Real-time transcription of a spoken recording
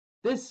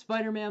This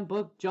Spider-Man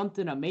book jumped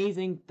an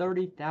amazing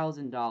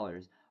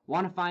 $30,000.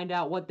 Want to find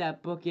out what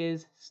that book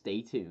is?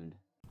 Stay tuned.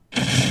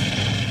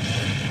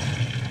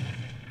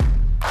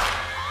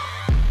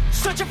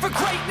 Searching for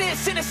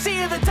greatness in a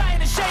sea of the dying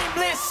and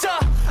shameless,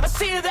 a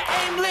sea of the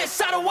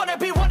aimless. I don't wanna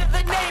be one of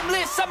the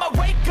nameless. I'ma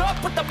wake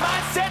up with the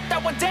mindset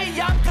that one day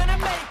I'm gonna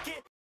make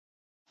it.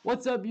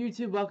 What's up,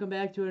 YouTube? Welcome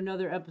back to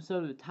another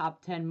episode of the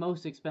top 10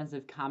 most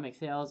expensive comic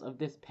sales of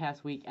this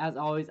past week. As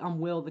always, I'm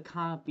Will, the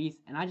Comic Beast,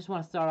 and I just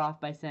want to start off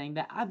by saying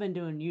that I've been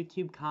doing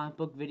YouTube comic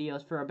book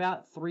videos for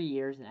about 3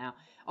 years now,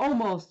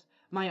 almost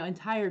my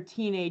entire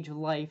teenage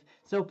life.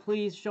 So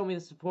please show me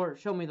the support,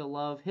 show me the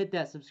love, hit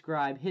that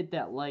subscribe, hit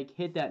that like,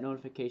 hit that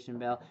notification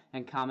bell,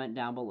 and comment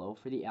down below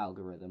for the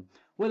algorithm.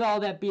 With all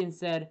that being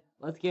said,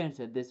 let's get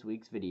into this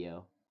week's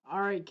video.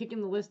 Alright,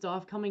 kicking the list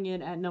off, coming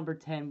in at number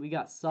 10, we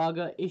got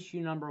Saga issue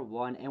number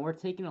 1, and we're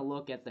taking a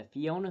look at the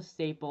Fiona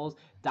Staples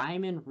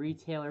Diamond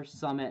Retailer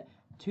Summit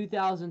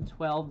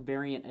 2012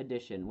 variant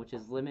edition, which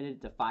is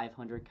limited to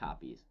 500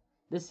 copies.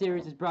 This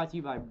series is brought to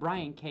you by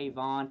Brian K.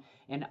 Vaughan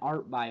and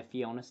art by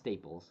Fiona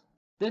Staples.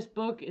 This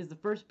book is the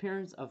first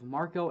appearance of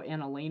Marco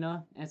and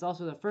Elena, and it's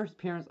also the first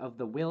appearance of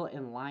the Will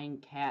and Lion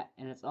Cat,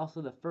 and it's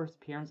also the first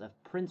appearance of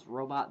Prince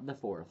Robot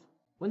IV.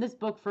 When this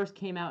book first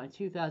came out in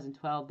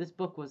 2012, this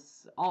book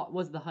was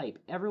the hype.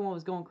 Everyone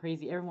was going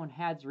crazy. Everyone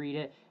had to read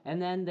it.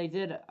 And then they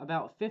did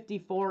about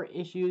 54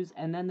 issues,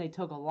 and then they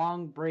took a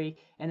long break,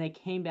 and they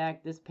came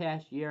back this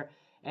past year,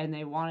 and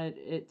they wanted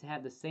it to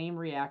have the same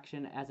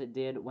reaction as it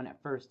did when it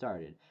first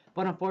started.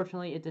 But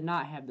unfortunately, it did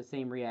not have the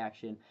same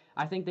reaction.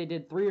 I think they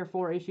did 3 or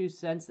 4 issues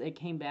since it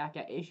came back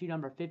at issue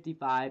number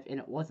 55, and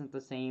it wasn't the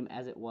same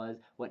as it was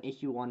when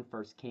issue 1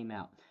 first came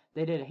out.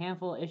 They did a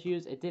handful of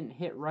issues, it didn't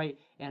hit right,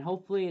 and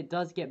hopefully it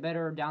does get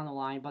better down the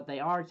line, but they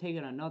are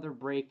taking another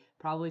break,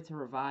 probably to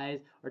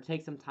revise or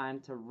take some time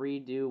to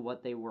redo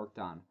what they worked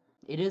on.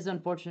 It is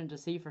unfortunate to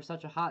see for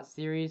such a hot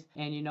series,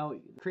 and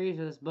the creators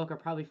of this book are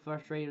probably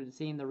frustrated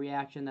seeing the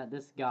reaction that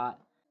this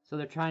got, so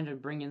they're trying to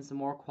bring in some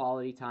more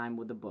quality time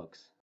with the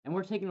books. And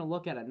we're taking a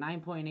look at a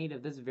 9.8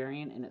 of this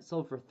variant, and it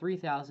sold for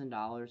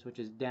 $3,000, which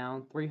is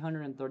down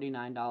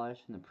 $339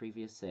 from the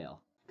previous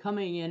sale.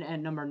 Coming in at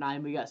number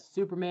 9, we got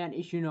Superman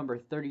issue number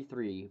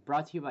 33,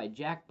 brought to you by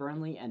Jack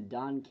Burnley and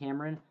Don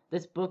Cameron.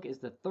 This book is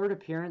the third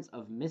appearance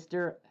of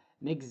Mr.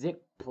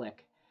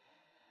 Mxyzptlk.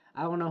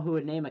 I don't know who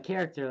would name a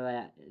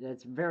character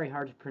that's very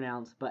hard to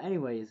pronounce, but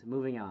anyways,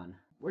 moving on.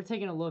 We're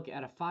taking a look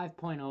at a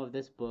 5.0 of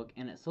this book,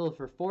 and it sold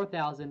for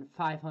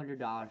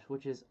 $4,500,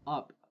 which is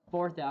up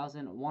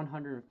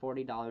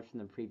 $4,140 from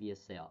the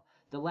previous sale.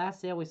 The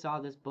last sale we saw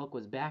of this book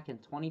was back in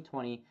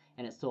 2020,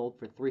 and it sold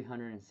for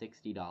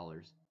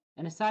 $360.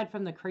 And aside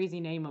from the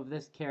crazy name of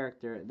this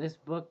character, this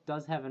book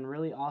does have a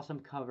really awesome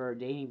cover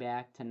dating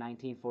back to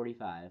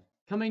 1945.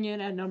 Coming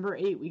in at number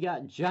 8, we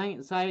got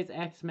Giant Size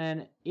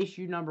X-Men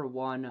issue number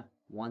 1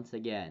 once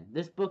again.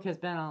 This book has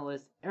been on the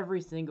list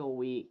every single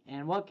week,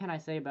 and what can I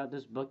say about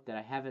this book that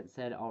I haven't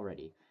said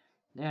already?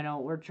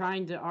 We're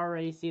trying to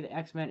already see the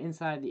X-Men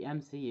inside the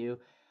MCU.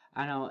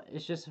 I know,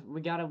 it's just,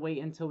 we gotta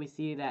wait until we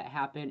see that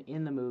happen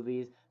in the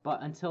movies,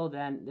 but until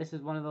then, this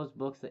is one of those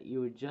books that you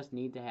would just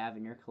need to have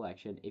in your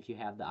collection if you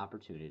have the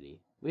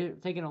opportunity. We're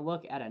taking a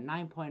look at a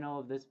 9.0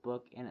 of this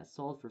book, and it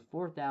sold for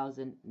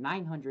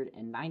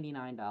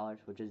 $4,999,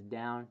 which is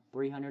down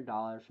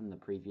 $300 from the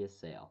previous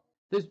sale.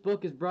 This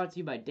book is brought to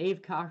you by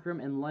Dave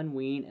Cockrum and Len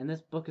Wein, and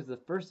this book is the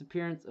first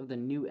appearance of the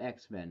new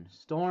X-Men,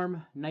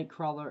 Storm,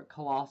 Nightcrawler,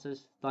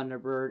 Colossus,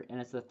 Thunderbird, and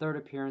it's the third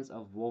appearance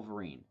of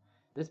Wolverine.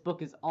 This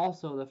book is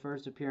also the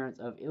first appearance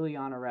of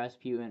Illyana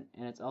Rasputin,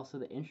 and it's also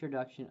the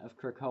introduction of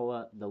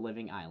Krakoa, the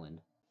Living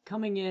Island.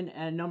 Coming in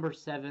at number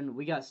 7,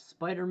 we got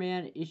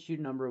Spider-Man issue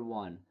number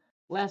 1.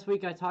 Last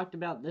week I talked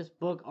about this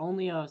book,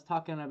 only I was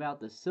talking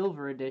about the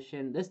silver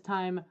edition. This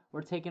time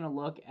we're taking a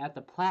look at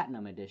the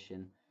platinum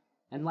edition.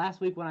 And last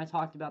week when I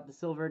talked about the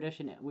silver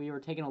edition, we were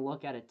taking a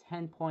look at a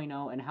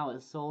 10.0 and how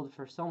it sold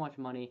for so much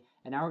money,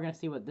 and now we're going to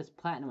see what this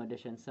platinum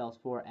edition sells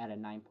for at a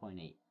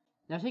 9.8.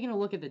 Now, taking a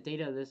look at the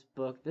data of this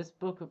book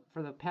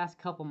for the past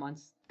couple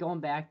months,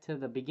 going back to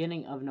the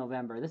beginning of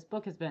November, this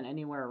book has been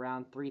anywhere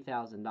around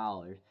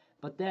 $3,000.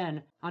 But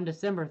then, on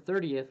December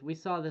 30th, we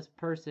saw this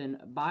person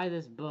buy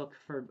this book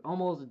for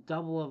almost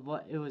double of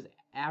what it was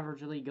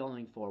averagely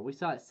going for. We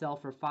saw it sell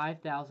for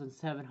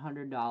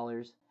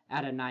 $5,700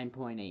 at a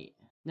 9.8.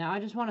 Now, I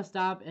just want to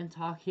stop and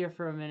talk here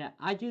for a minute.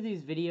 I do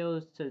these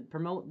videos to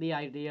promote the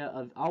idea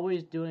of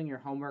always doing your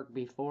homework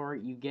before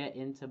you get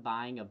into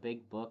buying a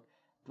big book.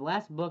 The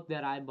last book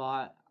that I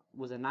bought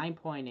was a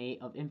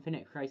 9.8 of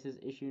Infinite Crisis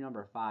issue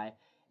number 5,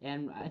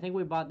 and I think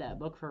we bought that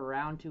book for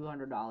around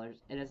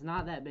 $200, and it's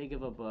not that big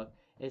of a book.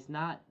 It's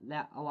not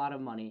that a lot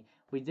of money.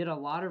 We did a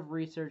lot of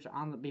research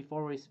on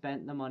before we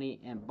spent the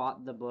money and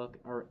bought the book,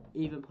 or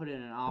even put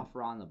in an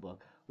offer on the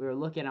book. We were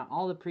looking at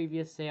all the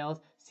previous sales,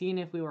 seeing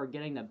if we were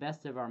getting the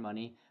best of our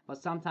money, but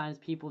sometimes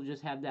people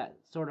just have that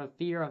sort of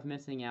fear of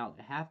missing out,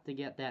 have to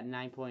get that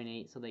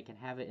 9.8 so they can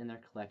have it in their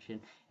collection.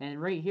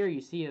 And right here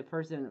you see a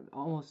person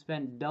almost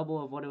spent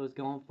double of what it was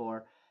going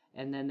for,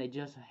 and then they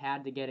just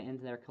had to get it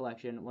into their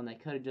collection when they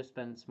could have just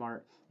been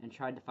smart and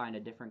tried to find a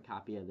different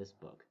copy of this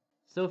book.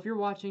 So if you're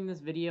watching this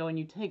video and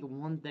you take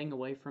one thing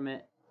away from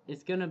it,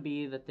 it's going to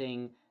be the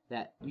thing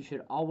that you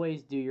should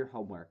always do your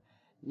homework.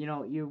 You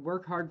know, you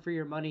work hard for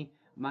your money,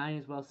 might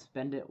as well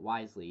spend it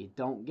wisely.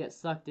 Don't get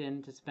sucked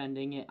into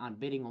spending it on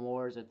bidding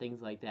wars or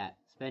things like that.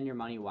 Spend your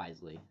money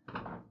wisely.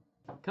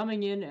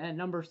 Coming in at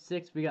number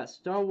 6, we got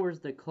Star Wars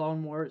The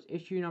Clone Wars,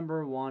 issue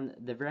number 1,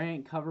 the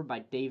variant cover by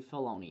Dave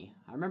Filoni.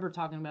 I remember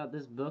talking about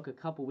this book a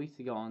couple weeks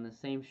ago on the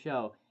same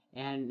show,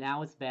 and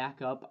now it's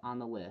back up on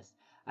the list.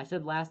 I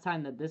said last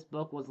time that this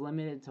book was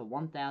limited to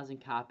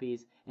 1,000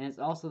 copies, and it's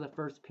also the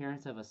first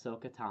appearance of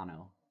Ahsoka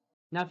Tano.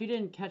 Now, if you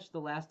didn't catch the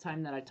last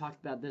time that I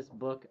talked about this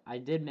book, I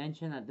did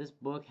mention that this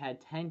book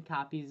had 10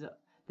 copies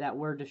that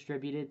were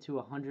distributed to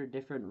 100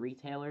 different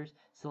retailers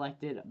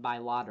selected by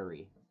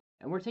lottery.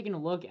 And we're taking a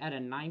look at a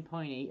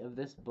 9.8 of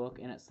this book,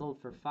 and it sold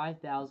for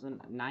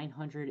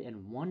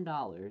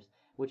 $5,901,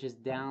 which is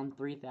down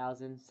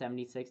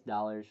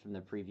 $3,076 from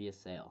the previous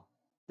sale.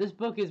 This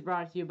book is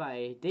brought to you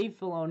by Dave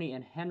Filoni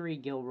and Henry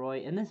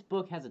Gilroy, and this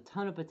book has a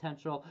ton of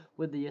potential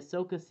with the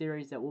Ahsoka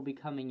series that will be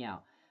coming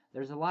out.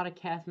 There's a lot of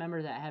cast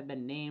members that have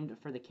been named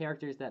for the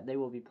characters that they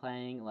will be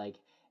playing, like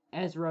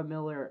Ezra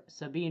Miller,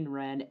 Sabine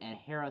Wren, and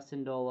Hera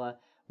Syndulla.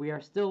 We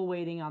are still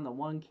waiting on the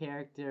one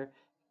character,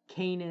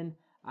 Kanan.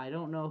 I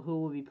don't know who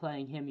will be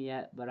playing him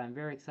yet, but I'm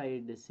very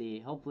excited to see.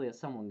 Hopefully it's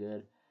someone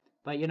good.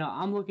 But you know,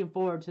 I'm looking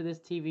forward to this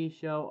TV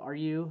show. Are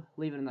you?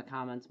 Leave it in the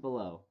comments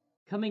below.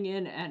 Coming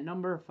in at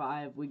number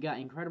 5, we got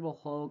Incredible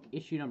Hulk,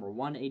 issue number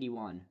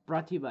 181.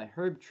 Brought to you by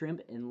Herb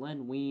Trimpe and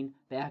Len Wein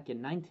back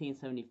in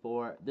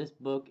 1974. This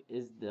book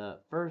is the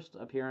first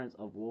appearance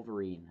of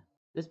Wolverine.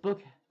 This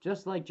book,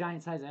 just like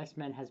Giant Size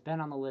X-Men, has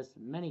been on the list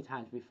many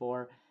times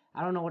before.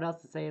 I don't know what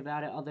else to say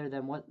about it other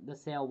than what the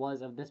sale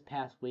was of this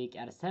past week.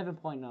 At a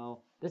 7.0,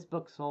 this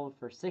book sold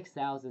for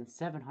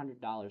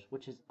 $6,700,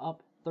 which is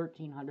up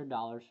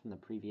 $1,300 from the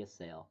previous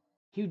sale.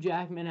 Hugh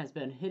Jackman has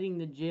been hitting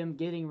the gym,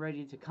 getting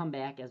ready to come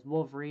back as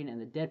Wolverine in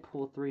the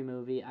Deadpool 3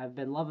 movie. I've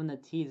been loving the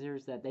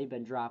teasers that they've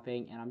been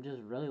dropping, and I'm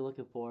just really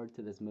looking forward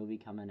to this movie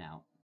coming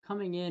out.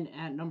 Coming in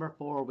at number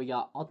 4, we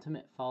got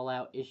Ultimate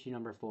Fallout, issue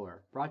number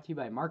 4. Brought to you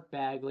by Mark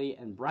Bagley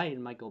and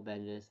Brian Michael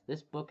Bendis.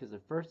 This book is the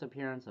first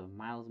appearance of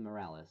Miles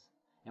Morales,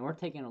 and we're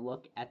taking a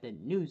look at the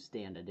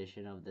newsstand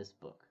edition of this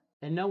book.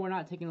 And no, we're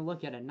not taking a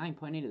look at a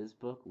 9.8 of this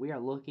book. We are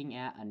looking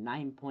at a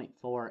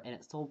 9.4, and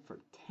it sold for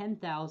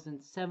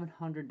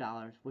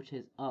 $10,700, which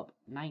is up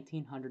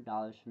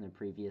 $1,900 from the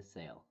previous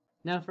sale.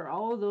 Now, for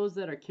all of those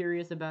that are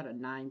curious about a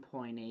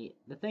 9.8,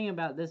 the thing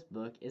about this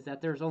book is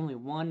that there's only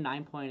one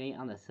 9.8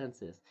 on the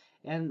census.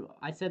 And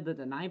I said that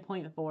the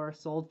 9.4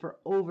 sold for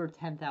over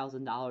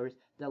 $10,000.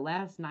 The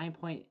last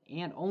 9.8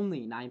 and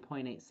only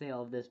 9.8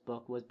 sale of this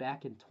book was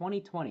back in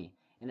 2020,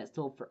 and it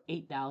sold for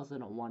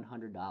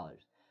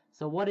 $8,100.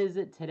 So what is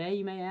it today,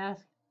 you may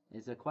ask?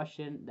 Is a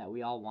question that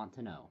we all want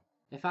to know.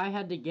 If I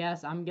had to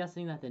guess, I'm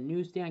guessing that the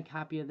newsstand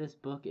copy of this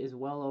book is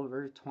well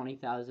over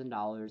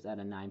 $20,000 at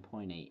a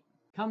 9.8.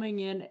 Coming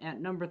in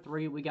at number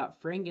 3, we got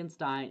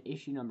Frankenstein,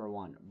 issue number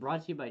 1,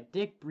 brought to you by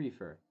Dick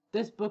Briefer.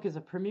 This book is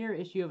a premiere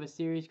issue of a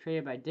series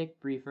created by Dick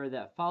Briefer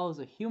that follows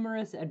a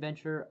humorous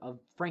adventure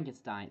of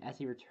Frankenstein as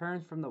he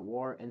returns from the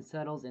war and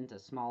settles into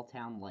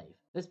small-town life.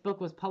 This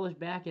book was published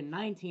back in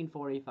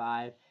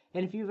 1945,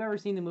 and if you've ever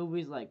seen the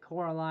movies like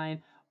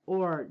Coraline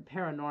or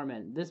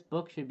Paranorman, this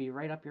book should be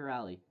right up your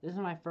alley. This is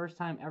my first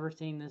time ever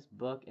seeing this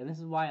book, and this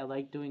is why I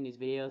like doing these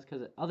videos,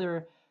 because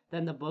other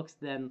than the books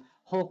than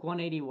Hulk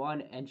 181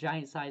 and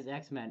Giant Size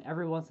X-Men,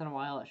 every once in a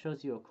while it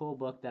shows you a cool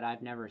book that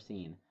I've never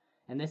seen.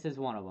 And this is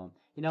one of them.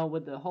 You know,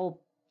 with the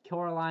whole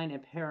Coraline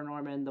and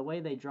Paranorman, the way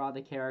they draw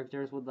the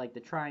characters with like the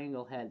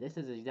triangle head, this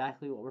is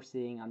exactly what we're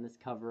seeing on this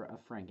cover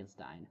of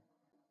Frankenstein.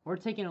 We're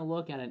taking a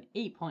look at an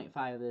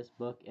 8.5 of this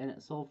book, and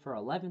it sold for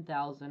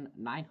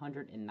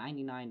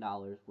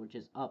 $11,999, which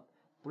is up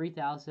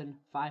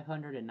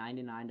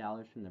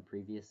 $3,599 from the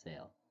previous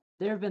sale.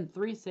 There have been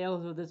 3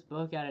 sales of this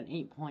book at an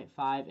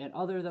 8.5, and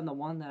other than the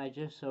one that I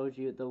just showed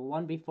you, the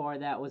one before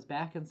that was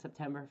back in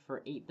September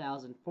for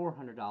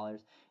 $8,400,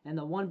 and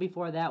the one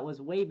before that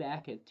was way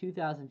back at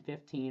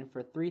 2015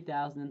 for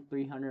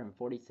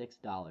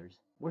 $3,346.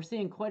 We're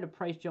seeing quite a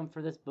price jump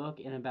for this book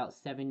in about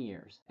 7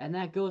 years, and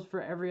that goes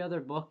for every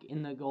other book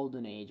in the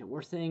Golden Age.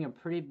 We're seeing a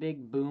pretty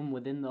big boom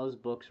within those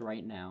books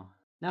right now.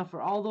 Now,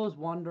 for all those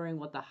wondering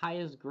what the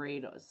highest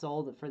grade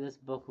sold for this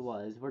book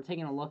was, we're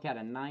taking a look at a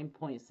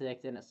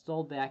 9.6, and it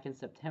sold back in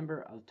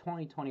September of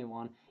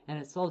 2021, and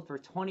it sold for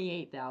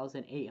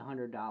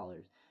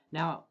 $28,800.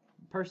 Now,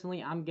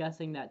 personally, I'm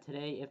guessing that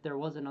today, if there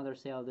was another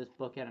sale of this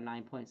book at a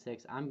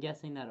 9.6, I'm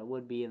guessing that it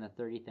would be in the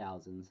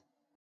 30,000s.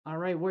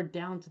 Alright, we're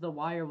down to the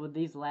wire with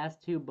these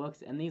last 2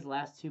 books, and these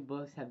last 2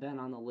 books have been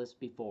on the list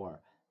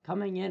before.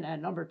 Coming in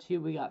at number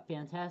 2, we got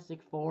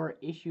Fantastic Four,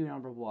 issue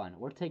number 1.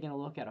 We're taking a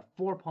look at a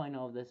 4.0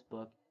 of this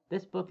book.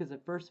 This book is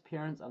the first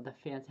appearance of the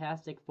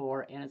Fantastic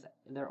Four and it's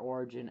their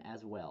origin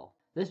as well.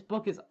 This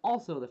book is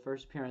also the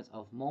first appearance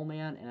of Mole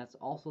Man, and it's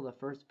also the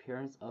first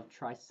appearance of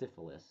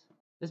Trisyphilis.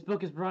 This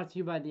book is brought to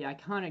you by the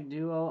iconic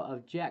duo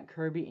of Jack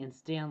Kirby and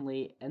Stan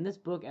Lee, and this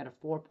book at a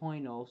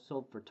 4.0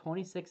 sold for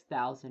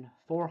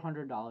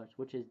 $26,400,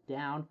 which is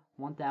down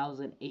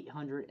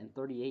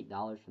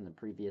 $1,838 from the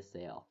previous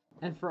sale.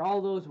 And for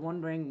all those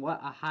wondering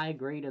what a high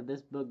grade of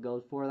this book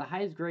goes for, the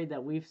highest grade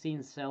that we've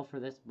seen sell for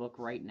this book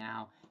right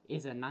now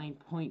is a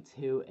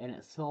 9.2, and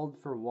it sold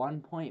for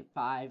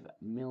 $1.5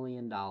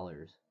 million.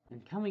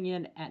 And coming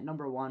in at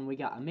number 1, we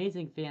got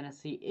Amazing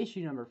Fantasy,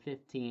 issue number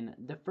 15,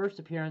 the first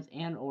appearance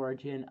and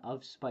origin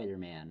of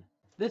Spider-Man.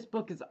 This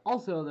book is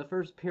also the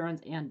first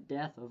appearance and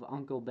death of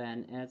Uncle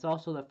Ben, and it's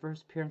also the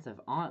first appearance of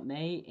Aunt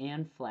May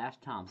and Flash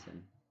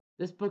Thompson.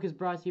 This book is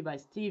brought to you by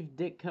Steve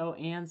Ditko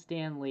and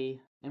Stan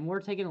Lee, and we're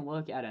taking a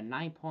look at a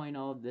 9.0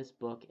 of this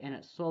book, and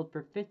it sold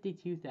for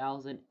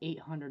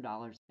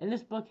 $52,800. And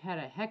this book had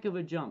a heck of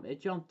a jump.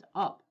 It jumped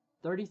up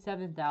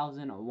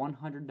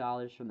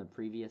 $37,100 from the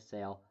previous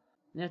sale.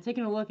 Now,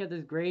 taking a look at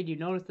this grade, you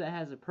notice that it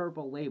has a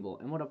purple label.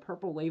 And what a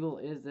purple label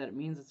is, that it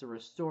means it's a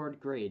restored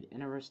grade.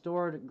 And a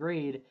restored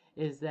grade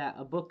is that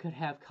a book could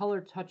have color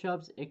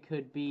touch-ups, it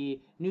could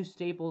be new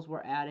staples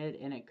were added,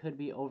 and it could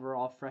be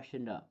overall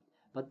freshened up.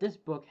 But this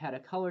book had a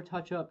color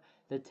touch-up,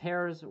 the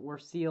tears were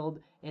sealed,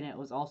 and it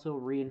was also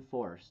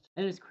reinforced.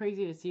 And it's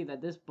crazy to see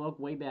that this book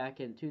way back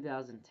in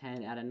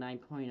 2010 at a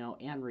 9.0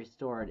 and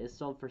restored is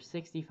sold for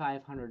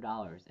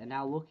 $6,500. And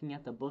now looking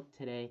at the book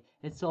today,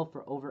 it sold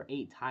for over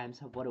 8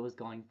 times of what it was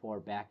going for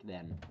back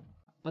then.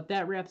 But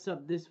that wraps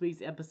up this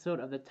week's episode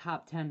of the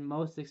top 10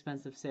 most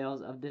expensive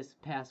sales of this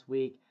past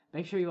week.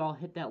 Make sure you all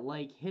hit that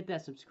like, hit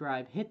that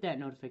subscribe, hit that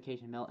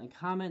notification bell, and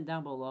comment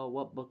down below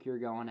what book you're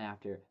going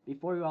after.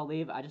 Before you all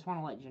leave, I just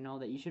want to let you know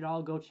that you should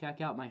all go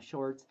check out my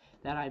shorts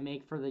that I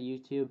make for the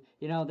YouTube.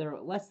 You know, they're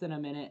less than a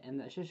minute, and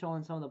it's just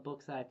showing some of the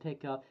books that I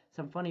pick up.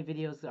 Some funny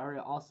videos are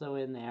also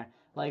in there.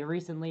 Like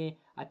recently,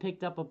 I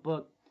picked up a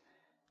book.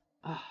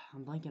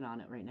 I'm blanking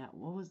on it right now.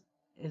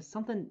 It's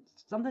something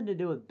to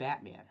do with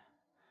Batman.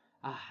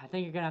 I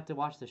think you're going to have to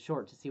watch the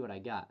short to see what I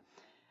got.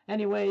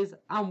 Anyways,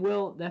 I'm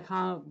Will, the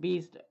Comic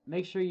Beast.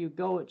 Make sure you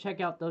go check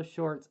out those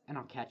shorts, and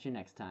I'll catch you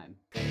next time.